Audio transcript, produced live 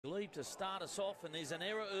sweep to start us off, and there's an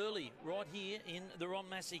error early right here in the Ron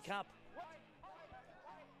Massey Cup.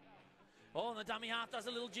 Oh, and the dummy half does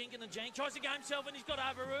a little jink and a jank, tries to go himself, and he's got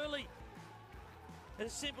over early.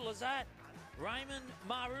 As simple as that. Raymond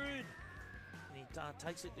Maroon. And he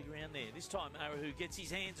takes it to ground there. This time, Arahu gets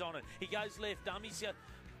his hands on it. He goes left, dummies.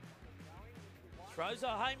 Throws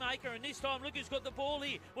a haymaker, and this time, look who's got the ball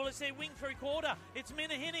here. Well, it's their wing three-quarter. It's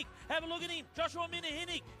Minahinik. Have a look at him. Joshua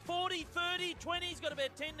Minahinik. 40, 30, 20. He's got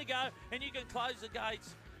about 10 to go, and you can close the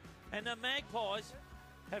gates. And the Magpies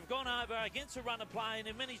have gone over against a run of play and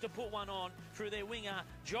have managed to put one on through their winger,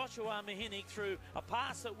 Joshua Minahinik, through a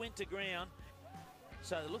pass that went to ground.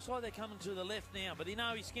 So it looks like they're coming to the left now, but he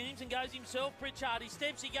schemes and goes himself. Pritchard, he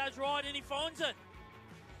steps, he goes right, and he finds it.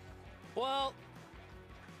 Well,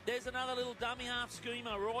 there's another little dummy half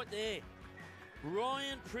schemer right there.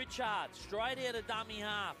 Ryan Pritchard, straight out of dummy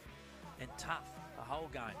half. And tough the whole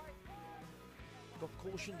game. Got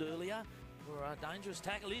cautioned earlier for a dangerous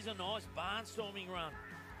tackle. Here's a nice barnstorming run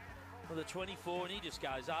for the 24, and he just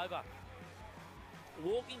goes over.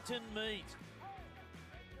 Walkington Meads.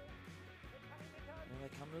 Now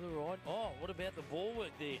they come to the right. Oh, what about the ball work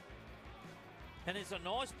there? And it's a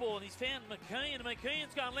nice ball, and he's found McKeon, and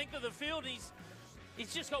McKeon's going length of the field, and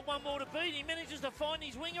he's just got one more to beat. He manages to find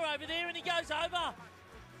his winger over there, and he goes over.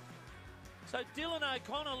 So Dylan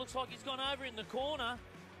O'Connor looks like he's gone over in the corner.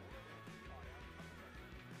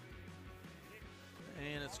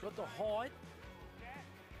 And it's got the height.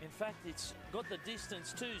 In fact, it's got the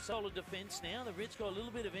distance too. Solid defence now. The Reds got a little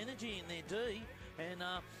bit of energy in their D. And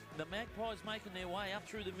the Magpies making their way up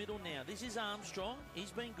through the middle now. This is Armstrong.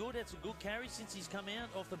 He's been good. That's a good carry since he's come out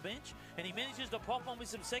off the bench. And he manages to pop on with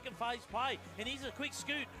some second phase play. And here's a quick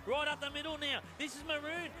scoot right up the middle now. This is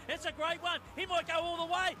Maroon. That's a great one. He might go all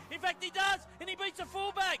the way. In fact, he does. And he beats the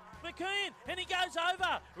fullback, McKeon. And he goes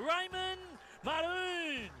over. Raymond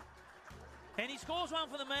Maroon. And he scores one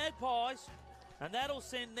for the Magpies. And that'll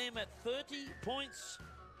send them at 30 points.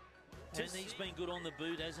 And he's been good on the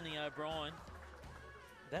boot, hasn't he, O'Brien?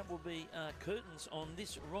 That will be curtains on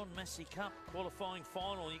this Ron Massey Cup qualifying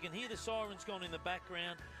final. You can hear the sirens gone in the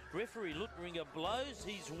background. Referee Luttringer blows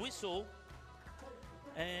his whistle.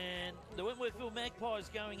 And the Wentworthville Magpies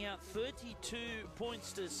going out 32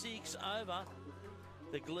 points to 6 over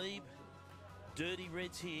the Glebe Dirty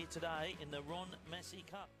Reds here today in the Ron Massey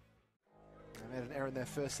Cup. They made an error in their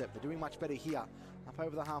first set. They're doing much better here. Up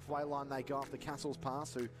over the halfway line they go after Castle's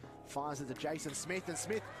pass, who fires it to Jason Smith, and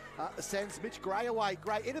Smith sends Mitch Gray away.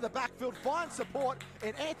 Gray into the backfield, finds support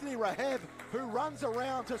in Anthony Raheb, who runs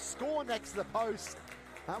around to score next to the post.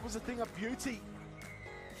 That was a thing of beauty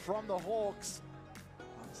from the Hawks.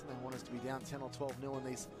 They want us to be down 10 or 12-0 in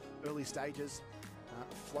these early stages.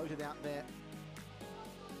 Floated out there.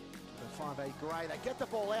 The 5'8" Gray, they get the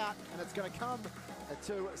ball out, and it's going to come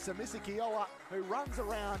to Samisi Kiowa, who runs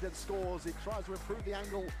around and scores. He tries to improve the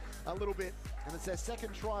angle a little bit, and it's their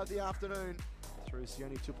second try of the afternoon through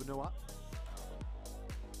Sione Tupanua.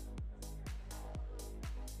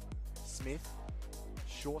 Smith,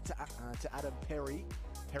 short to Adam Perry.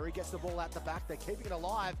 Perry gets the ball out the back. They're keeping it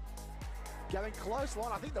alive. Going close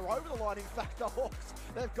line. I think they're over the line, in fact, the Hawks.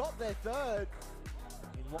 They've got their third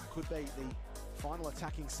in what could be the final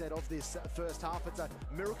attacking set of this first half. It's a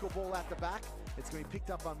miracle ball out the back. It's going to be picked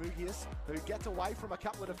up by Mugias, who gets away from a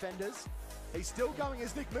couple of defenders. He's still going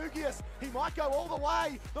as Nick Mugias. He might go all the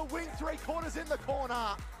way. The wing three-quarters in the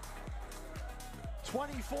corner.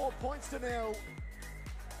 24 points to 0.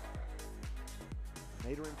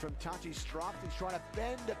 Metering from touch. He's strapped. He's trying to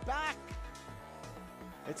bend it back.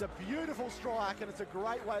 It's a beautiful strike, and it's a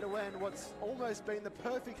great way to end what's almost been the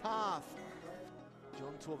perfect half.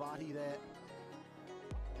 John Tuavati there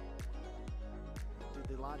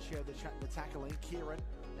did the large share of the tackling. Kieran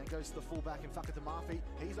then goes to the fullback and Whakatamafi.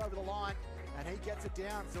 He's over the line, and he gets it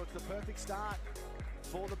down, so it's the perfect start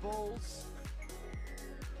for the Bulls.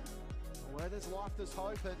 Where there's life, there's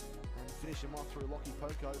hope, and finish him off through Lockie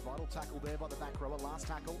Poco. Vital tackle there by the back rower. Last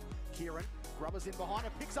tackle, Kieran. Grubbers in behind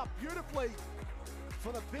and picks up beautifully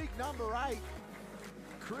for the big number 8.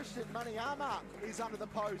 Christian Maniama is under the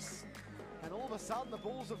post. And all of a sudden the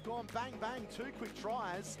Bulls have gone bang bang, 2 quick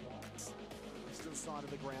tries. Eastern side of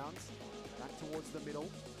the grounds, back towards the middle.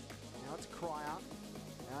 Now it's Cryer,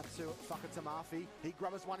 out to Whakatamafi. He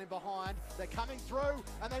Grubbers one in behind. They're coming through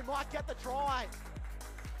and they might get the try.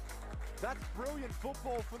 That's brilliant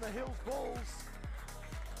football from the Hills Bulls.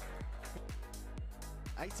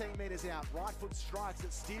 18 metres out, right foot strikes,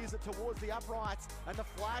 it steers it towards the uprights, and the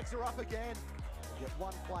flags are up again. Get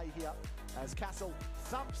one play here as Castle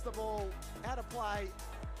thumps the ball out of play,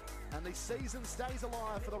 and the season stays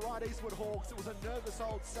alive for the Right Eastwood Hawks. It was a nervous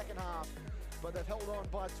old second half, but they've held on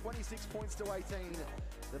by 26 points to 18.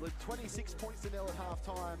 They lead 26 points to nil at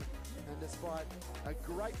half-time, and despite a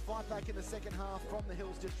great fight back in the second half from the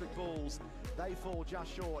Hills District Bulls, they fall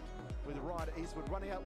just short, with Ryder Eastwood running out